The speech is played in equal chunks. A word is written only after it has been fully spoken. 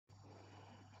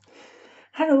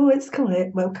Hello, it's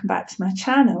Colette. Welcome back to my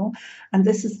channel, and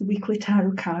this is the weekly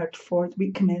tarot card for the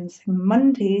week commencing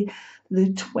Monday, the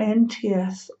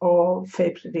 20th of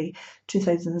February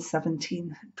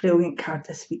 2017. Brilliant card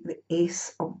this week, the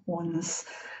Ace of Wands.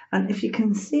 And if you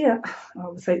can see it,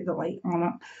 without the light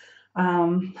on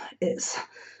it, it's a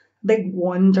big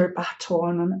wand or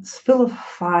baton, and it's full of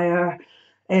fire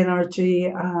energy,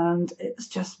 and it's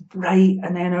just bright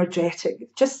and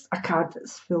energetic. Just a card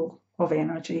that's full of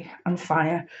energy and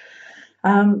fire.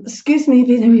 Excuse me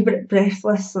being a wee bit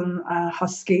breathless and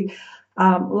husky.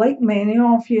 Like many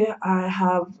of you, I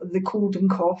have the cold and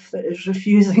cough that is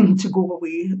refusing to go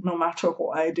away no matter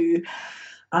what I do.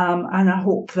 And I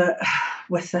hope that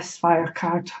with this fire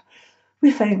card, we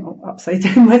find upside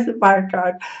down with the fire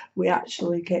card, we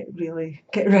actually get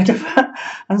rid of it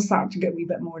and start to get a wee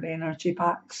bit more energy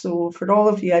back. So for all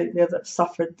of you out there that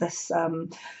suffered this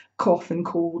cough and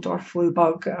cold or flu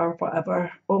bug or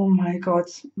whatever, oh my God,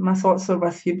 my thoughts are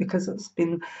with you, because it's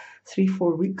been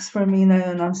 3-4 weeks for me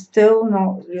now and I'm still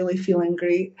not really feeling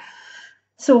great.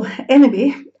 So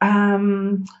anyway,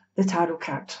 the tarot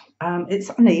card, it's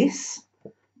an ace,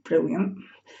 brilliant,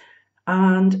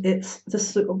 and it's the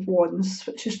suit of wands,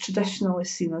 which is traditionally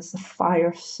seen as the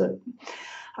fire suit.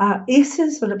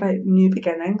 Aces are about new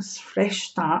beginnings, fresh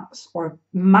starts, or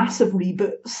massive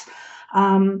reboots.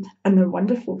 And they're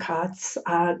wonderful cards.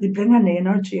 They bring an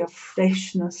energy of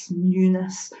freshness,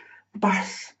 newness,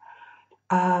 birth,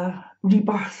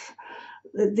 rebirth.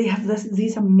 They have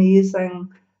these amazing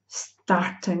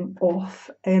starting off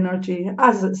energy.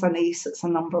 As it's an ace, it's a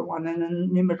number one, and in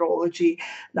numerology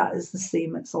that is the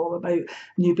same. It's all about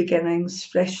new beginnings,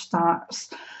 fresh starts.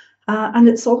 And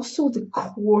it's also the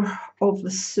core of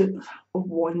the suit of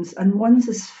wands, and wands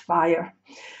is fire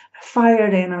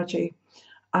energy.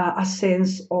 A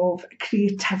sense of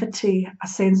creativity, a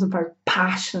sense of our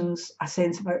passions, a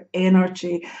sense of our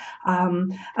energy.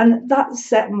 And that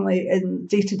certainly in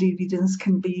day-to-day readings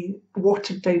can be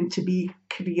watered down to be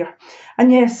career.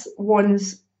 And yes,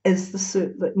 wands is the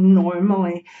suit that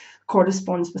normally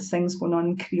corresponds with things going on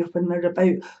in career when they're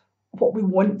about what we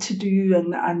want to do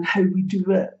and how we do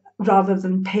it, rather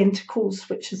than pentacles,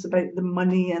 which is about the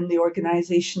money and the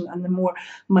organisation and the more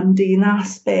mundane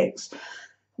aspects.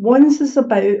 Wands is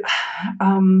about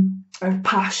our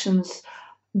passions,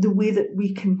 the way that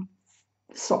we can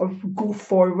sort of go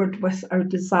forward with our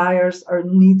desires, our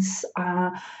needs,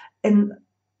 in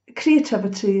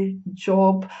creativity,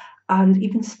 job, and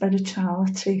even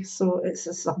spirituality. So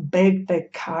it's a big,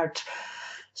 big card.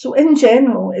 So in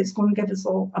general, it's going to give us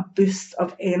all a boost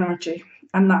of energy,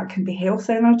 and that can be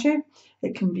health energy,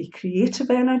 it can be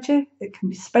creative energy, it can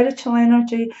be spiritual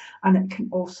energy, and it can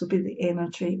also be the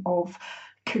energy of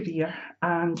career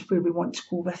and where we want to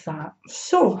go with that.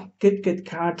 So good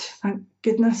card, thank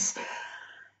goodness.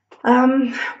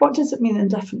 What does it mean in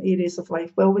different areas of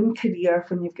life? Well, in career,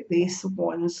 when you've got the Ace of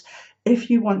Wands,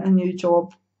 if you want a new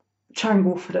job, try and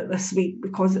go for it this week,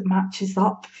 because it matches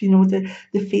up. You know,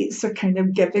 the fates are kind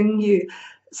of giving you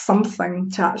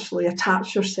something to actually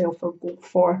attach yourself or go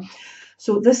for.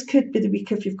 So this could be the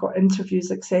week, if you've got interviews,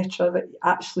 etc., that you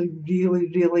actually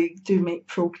really do make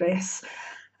progress.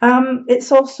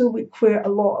 It's also a week where a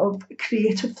lot of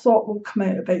creative thought will come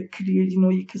out about career. You know,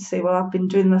 you could say, well, I've been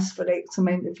doing this for X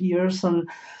amount of years and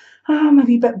I'm a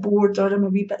wee bit bored, or I'm a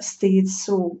wee bit stayed,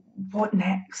 so what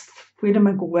next? Where am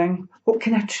I going? What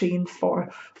can I train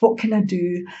for? What can I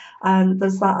do? And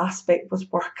there's that aspect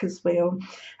with work as well.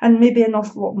 And maybe an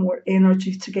awful lot more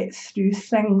energy to get through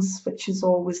things, which is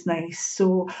always nice.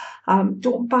 So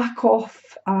don't back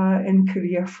off in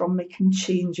career from making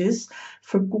changes,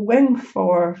 for going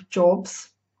for jobs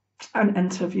and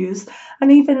interviews.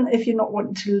 And even if you're not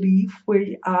wanting to leave where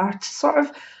you are, to sort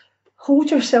of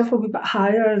hold yourself a wee bit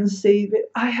higher and say that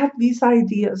I have these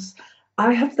ideas,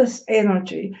 I have this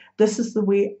energy, this is the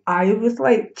way I would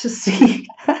like to see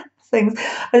things.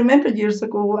 I remember years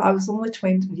ago, I was only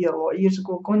 20, a lot of years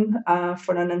ago, going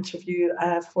for an interview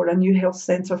for a new health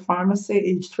centre pharmacy,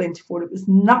 age 24. It was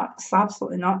nuts,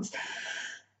 absolutely nuts.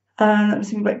 And I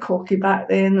was a bit cocky back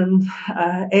then,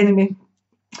 and anyway.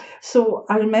 So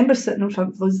I remember sitting in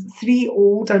front of those 3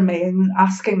 older men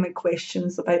asking me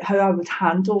questions about how I would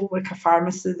handle like a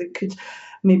pharmacy that could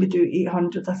maybe do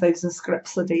 800, 1,000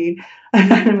 scripts a day.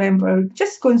 And I remember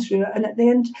just going through it, and at the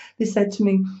end they said to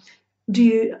me, do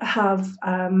you have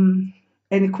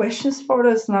any questions for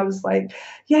us? And I was like,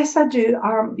 yes, I do.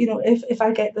 You know, if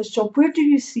I get this job, where do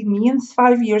you see me in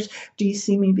 5 years? Do you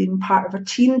see me being part of a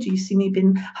team? Do you see me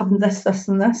having this,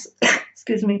 and this?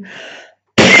 Excuse me.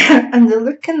 And the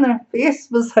look in their face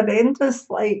was horrendous,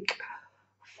 like,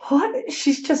 What?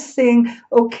 She's just saying,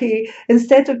 okay,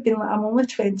 instead of being like, I'm only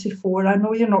 24, I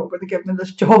know you're not going to give me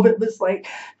this job, it was like,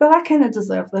 well, I kind of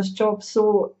deserve this job.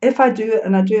 So if I do it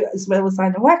and I do it as well as I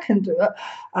know I can do it,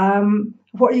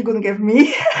 what are you going to give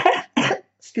me?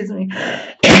 Excuse me.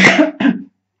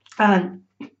 And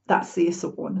that's the Ace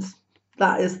of Wands.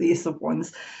 That is the Ace of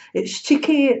Wands. It's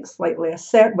cheeky, it's slightly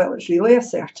assertive, well, it's really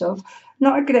assertive,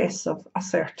 not aggressive,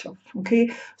 assertive,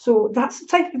 okay? So that's the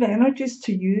type of energies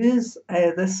to use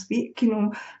this week, you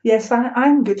know. Yes,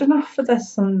 I'm good enough for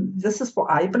this, and this is what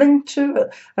I bring to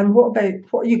it, and what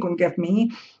are you going to give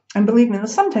me? And believe me,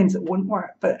 sometimes it won't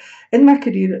work, but in my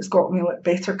career, it's got me like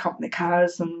better company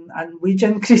cars and wage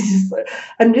increases.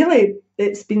 And really,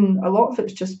 it's been a lot of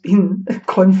it's just been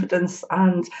confidence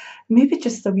and maybe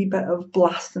just a wee bit of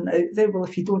blasting out there. Well,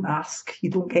 if you don't ask, you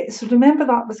don't get. So remember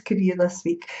that with career this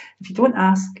week. If you don't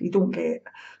ask, you don't get.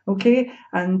 Okay?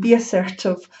 And be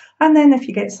assertive. And then if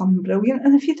you get something brilliant,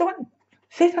 and if you don't,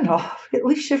 fair enough. At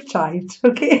least you've tried.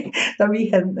 Okay? A wee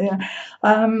hint there.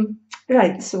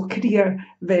 Right, so career,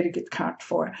 very good card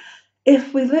for.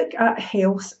 If we look at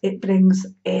health, it brings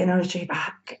energy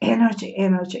back. Energy,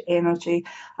 energy, energy.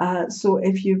 So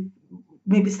if you've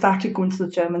maybe started going to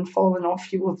the gym and fallen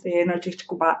off, you will have the energy to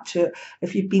go back to it.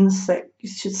 If you've been sick, you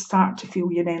should start to feel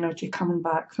your energy coming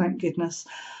back, thank goodness.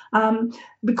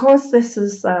 Because this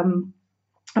is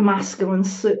a masculine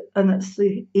suit, and it's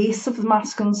the ace of the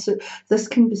masculine suit. This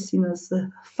can be seen as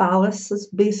the phallus,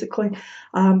 basically.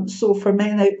 So for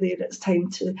men out there, it's time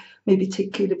to maybe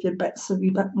take care of your bits a wee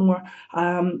bit more.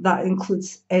 That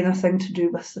includes anything to do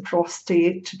with the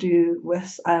prostate, to do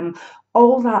with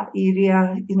all that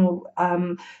area, you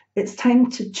know. It's time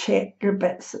to check your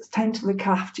bits. It's time to look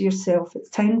after yourself. It's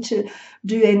time to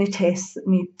do any tests that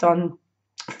need done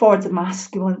for the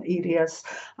masculine areas,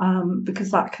 because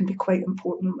that can be quite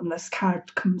important when this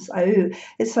card comes out.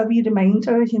 It's a wee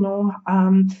reminder, you know,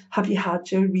 have you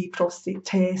had your wee prostate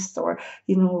test, or,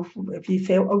 you know, if you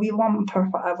felt a wee lump or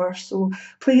whatever. So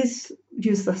please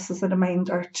use this as a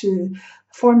reminder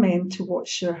for men to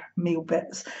watch your male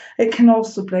bits. It can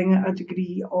also bring a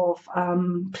degree of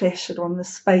pressure on the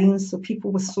spine, so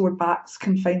people with sore backs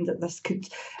can find that this could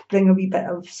bring a wee bit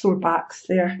of sore backs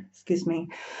there, excuse me.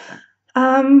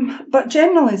 But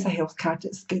generally as a health card,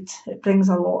 it's good. It brings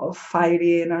a lot of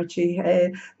fiery energy.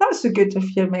 Not so good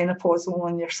if you're menopausal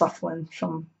and you're suffering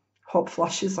from hot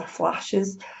flushes or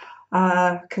flashes,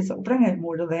 because it'll bring out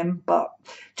more of them, but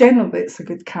generally it's a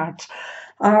good card.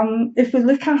 If we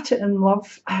look at it in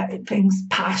love, it brings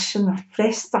passion, a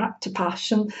fresh start to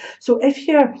passion. So if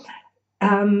you're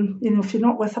you know, if you're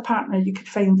not with a partner, you could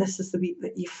find this is the week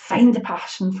that you find a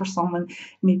passion for someone.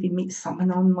 Maybe meet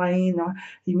someone online, or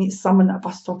you meet someone at a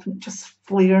bus stop and it just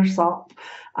flares up.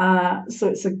 So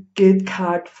it's a good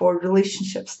card for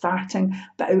relationships starting,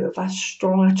 but out of a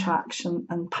strong attraction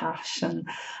and passion.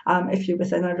 If you're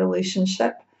within a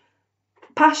relationship,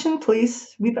 passion,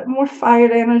 please. A wee bit more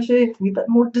fire energy, a wee bit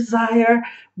more desire, a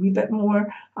wee bit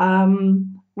more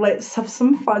let's have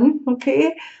some fun,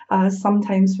 okay?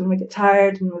 Sometimes when we get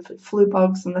tired and we've got flu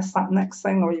bugs and this, that, and next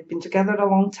thing, or you've been together a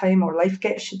long time, or life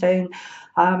gets you down,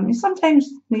 you sometimes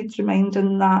need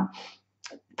reminding that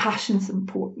passion's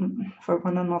important for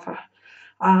one another.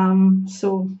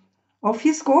 So off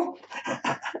you go.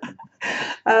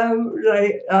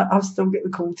 Right, I've still got the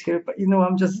cold here, but you know,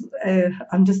 I'm just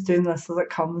doing this as it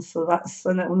comes, so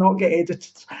and it will not get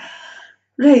edited.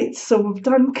 Right, so we've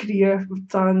done career, we've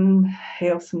done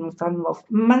health, and we've done love.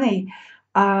 Money,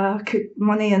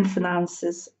 money and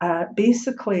finances.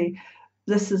 Basically,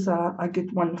 this is a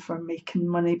good one for making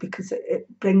money, because it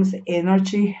brings the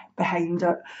energy behind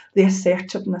it, the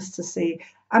assertiveness to say,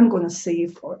 I'm going to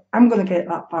save, or I'm going to get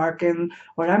that bargain,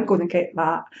 or I'm going to get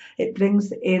that. It brings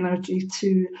the energy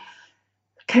to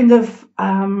kind of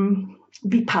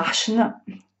be passionate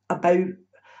about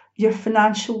your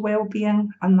financial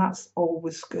well-being, and that's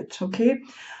always good, okay?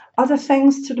 Other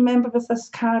things to remember with this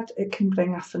card, it can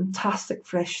bring a fantastic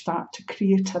fresh start to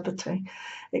creativity.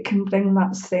 It can bring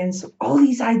that sense of all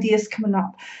these ideas coming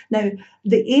up. Now,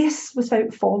 the ace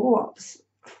without follow-ups,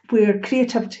 where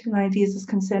creativity and ideas is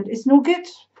concerned, is no good.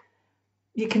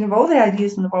 You can have all the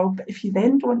ideas in the world, but if you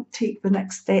then don't take the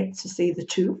next step to say the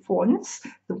two of wands,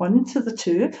 the 1 to the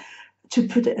 2, to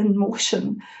put it in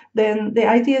motion, then the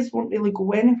ideas won't really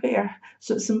go anywhere.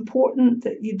 So it's important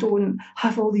that you don't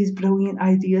have all these brilliant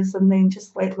ideas and then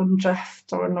just let them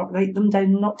drift, or not write them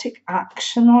down, not take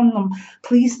action on them.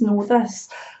 Please know this,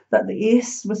 that the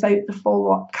ace without the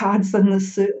follow-up cards in the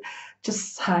suit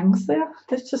just hangs there.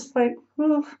 It's just like,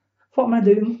 oh, what am I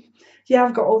doing? Yeah,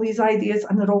 I've got all these ideas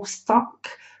and they're all stuck.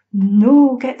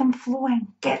 No, get them flowing,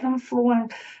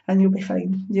 and you'll be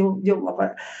fine. You'll love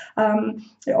it.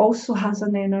 It also has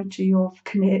an energy of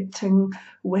connecting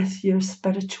with your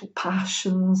spiritual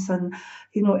passions, and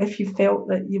if you felt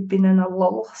that you've been in a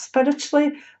lull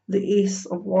spiritually, the Ace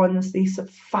of Wands, the Ace of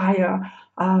Fire,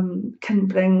 can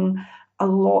bring a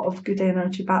lot of good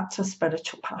energy back to a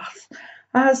spiritual path.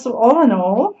 So all in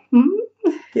all,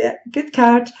 yeah, good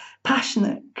card,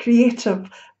 passionate, creative,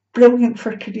 brilliant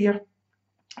for career,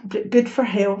 good for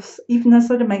health, even as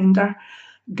a reminder,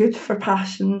 good for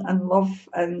passion and love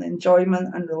and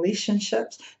enjoyment and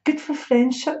relationships, good for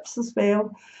friendships as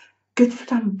well, good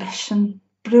for ambition,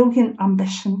 brilliant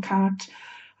ambition card.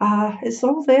 It's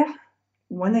all there.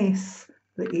 One ace,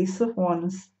 the Ace of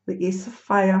Wands, the Ace of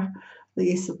Fire,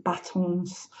 the Ace of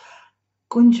Batons.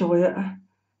 Go enjoy it.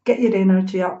 Get your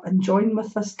energy up and join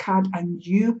with this card, and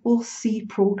you will see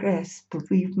progress.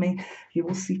 Believe me, you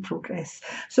will see progress.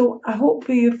 So I hope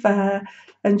you've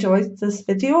enjoyed this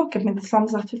video. Give me the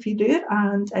thumbs up if you do,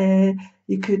 and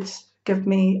you could give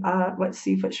me, let's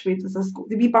see, which way does this go?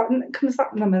 The wee button that comes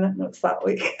up in a minute. No, it's that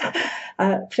way.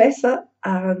 Press it,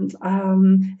 and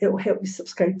it will help you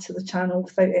subscribe to the channel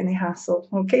without any hassle.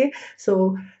 Okay,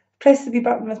 so press the wee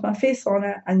button with my face on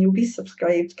it and you'll be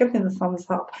subscribed. Give me the thumbs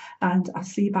up, and I'll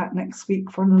see you back next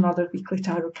week for another weekly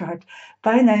tarot card.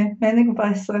 Bye now. Many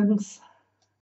blessings.